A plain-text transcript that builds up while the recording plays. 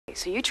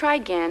So you try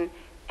again,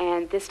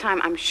 and this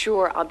time I'm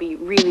sure I'll be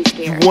really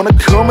scared. You wanna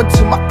come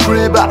into my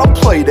crib? I don't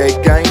play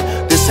that game.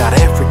 This South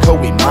Africa,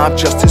 we mob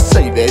just to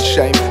save that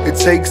shame. It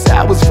takes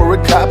hours for a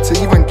cop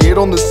to even get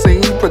on the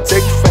scene.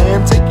 Protect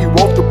fam, take you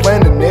off the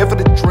planet, never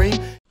the dream.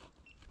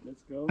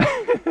 Let's go.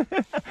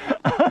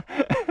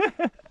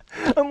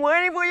 I'm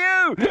waiting for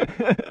you!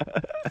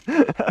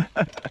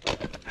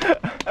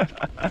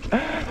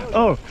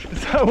 Oh,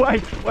 so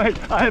wait,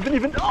 I haven't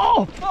even,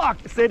 oh fuck,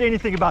 said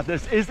anything about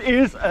this. This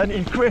is an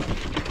incredible,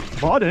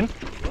 pardon?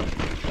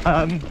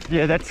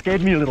 Yeah, that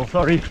scared me a little,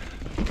 sorry.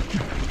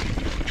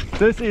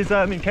 This is,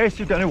 in case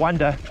you're going to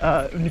wonder,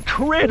 an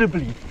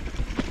incredibly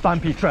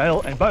bumpy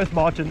trail, and both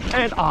Martin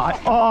and I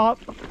are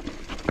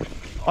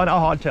on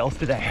our hardtails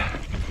today.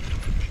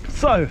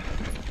 So,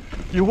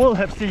 you will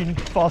have seen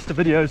faster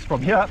videos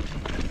from here,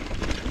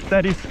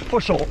 that is for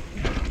sure.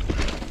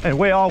 And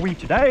where are we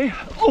today?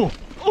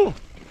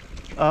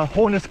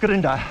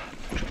 Hornisgrinde.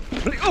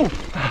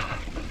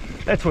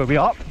 That's where we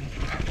are.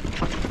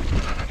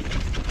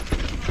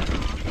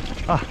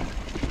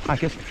 I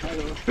guess.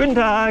 Guten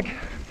Tag.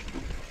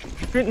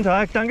 Guten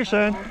Tag,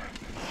 Dankeschön.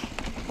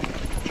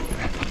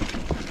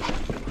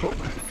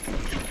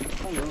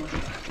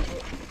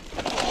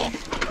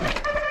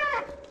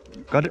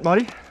 Got it,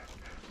 Marty?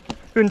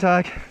 Guten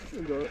Tag.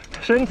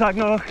 Schönen Tag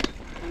noch.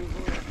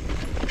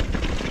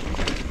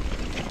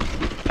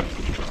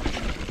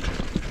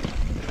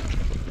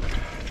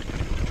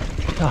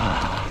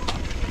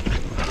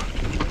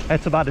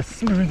 That's about as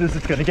smooth as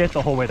it's going to get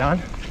the whole way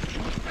down.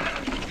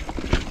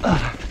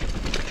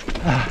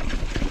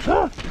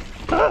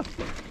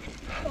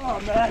 Oh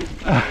man!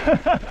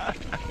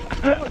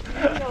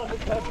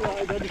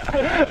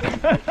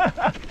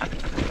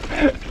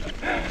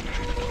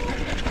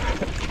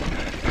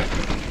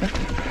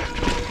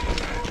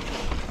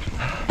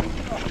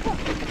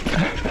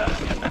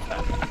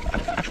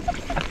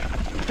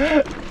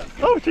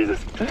 Oh Jesus!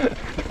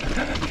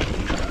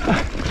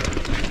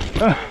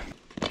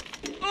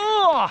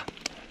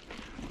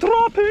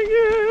 Dropping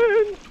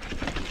in!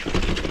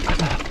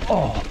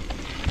 Oh!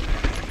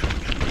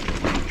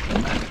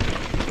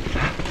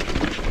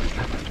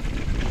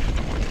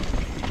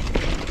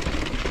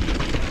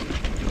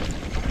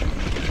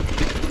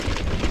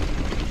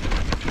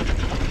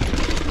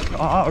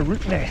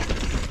 Root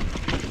nests.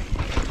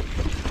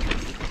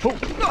 Oh.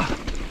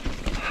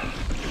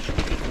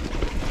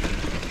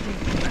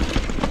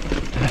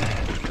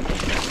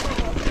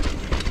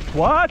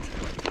 What?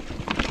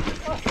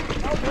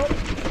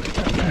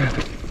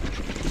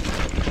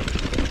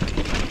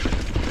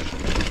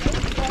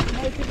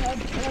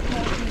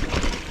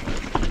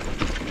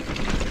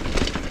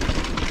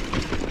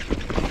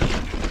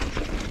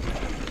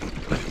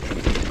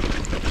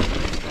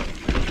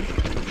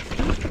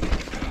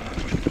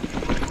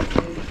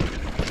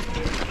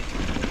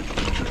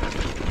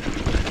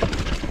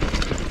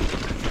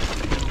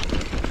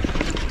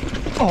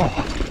 Oh.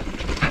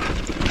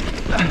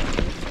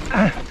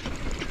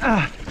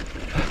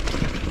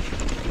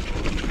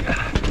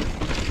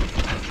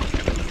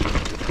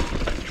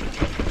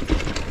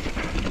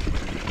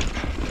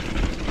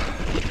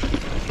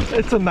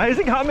 It's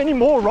amazing how many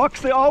more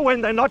rocks there are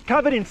when they're not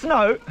covered in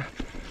snow.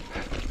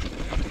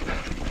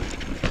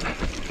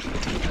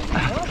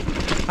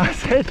 I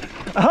said,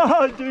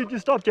 oh dude, you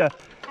stopped here.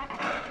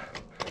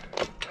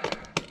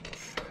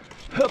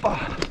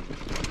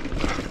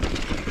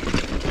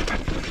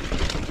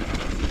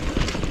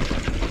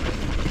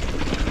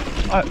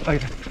 Oh, okay.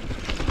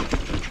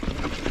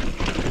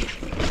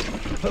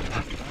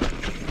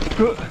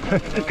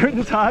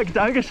 Guten Tag,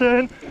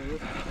 Dankeschön.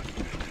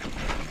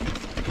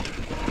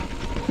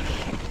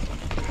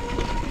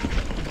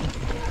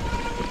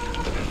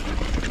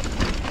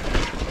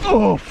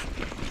 Oh,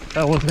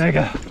 that was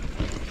mega.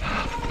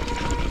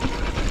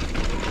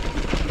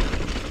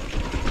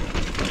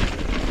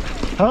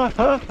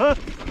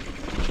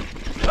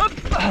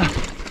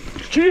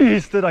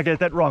 Jeez, did I get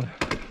that wrong?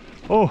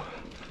 Oh.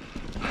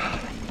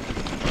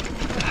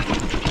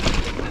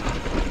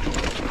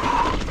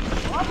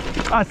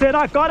 I said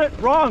I got it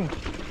wrong.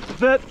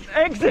 The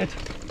exit.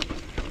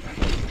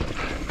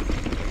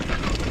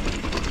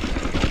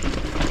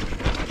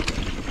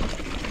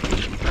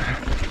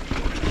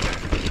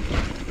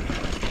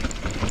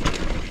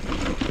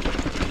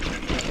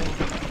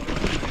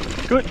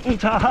 Guten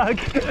Tag.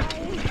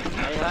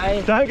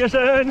 Hi.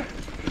 Dankeschön.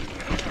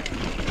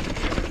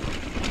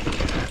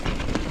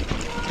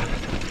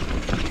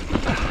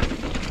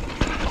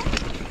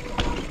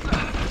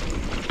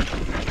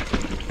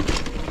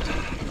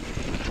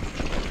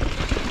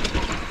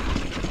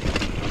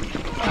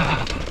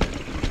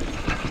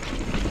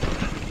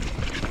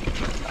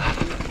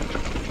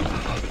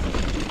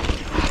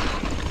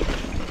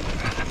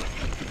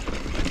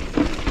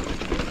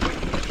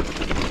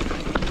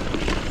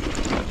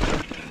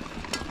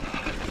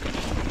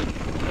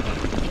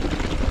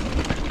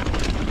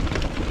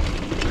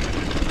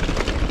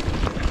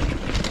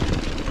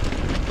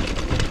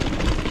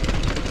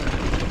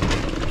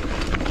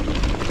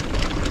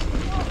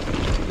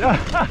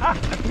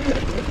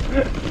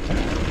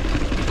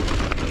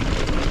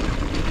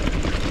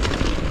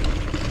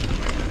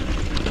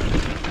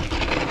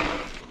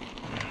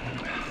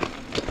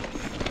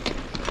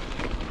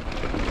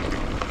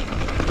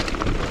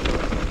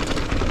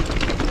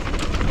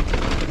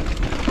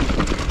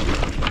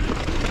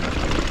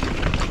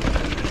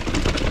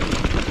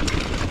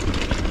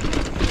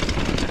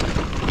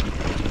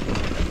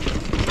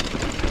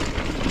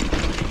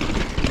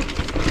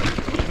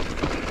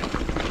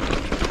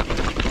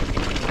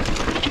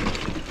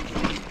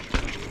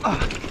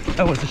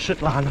 That was a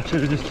shit line. I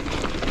should have just...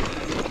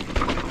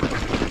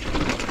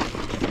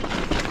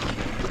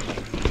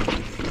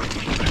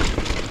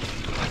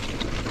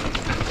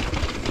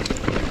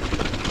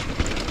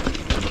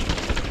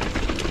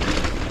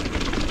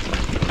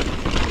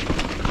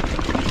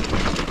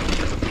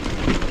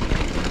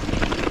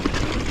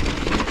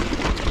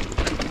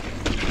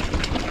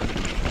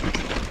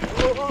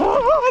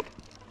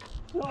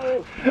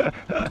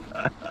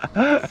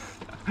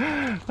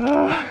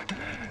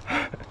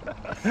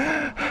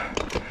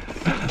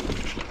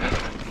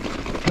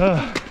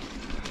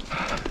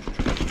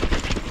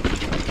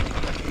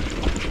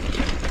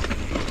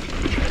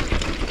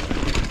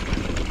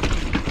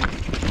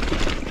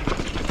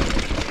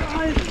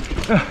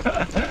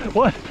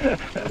 What?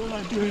 What am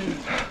I doing?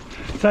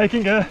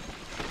 Taking a...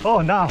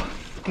 Oh, now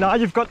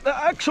you've got the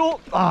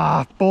actual...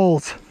 Ah,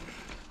 balls.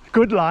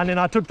 Good line, and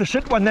I took the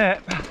shit one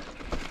there.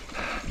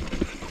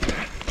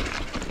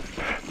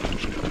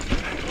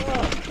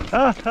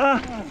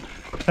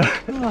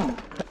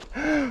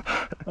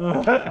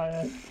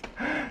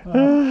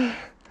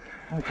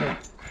 Okay.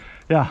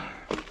 Yeah.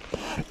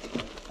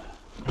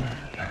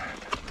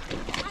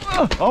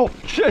 Oh,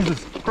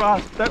 Jesus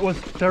Christ, that was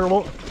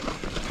terrible.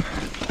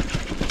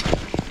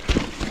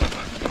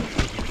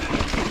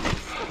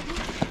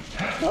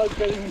 Now it's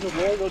getting into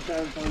Waldo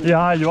territory.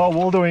 Yeah, you are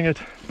Waldoing it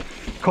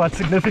quite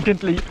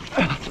significantly.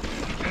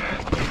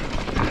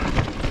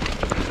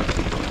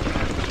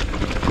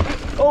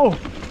 Oh!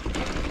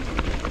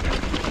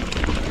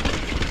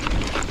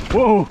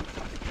 Whoa!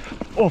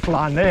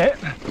 Offline there.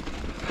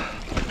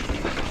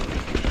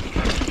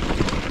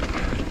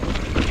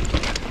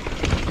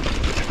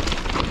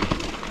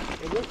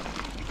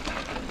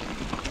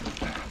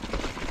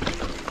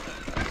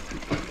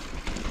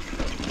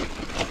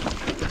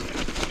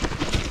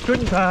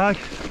 Guten Tag.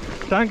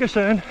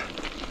 Dankeschön.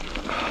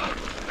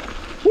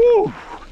 Woo!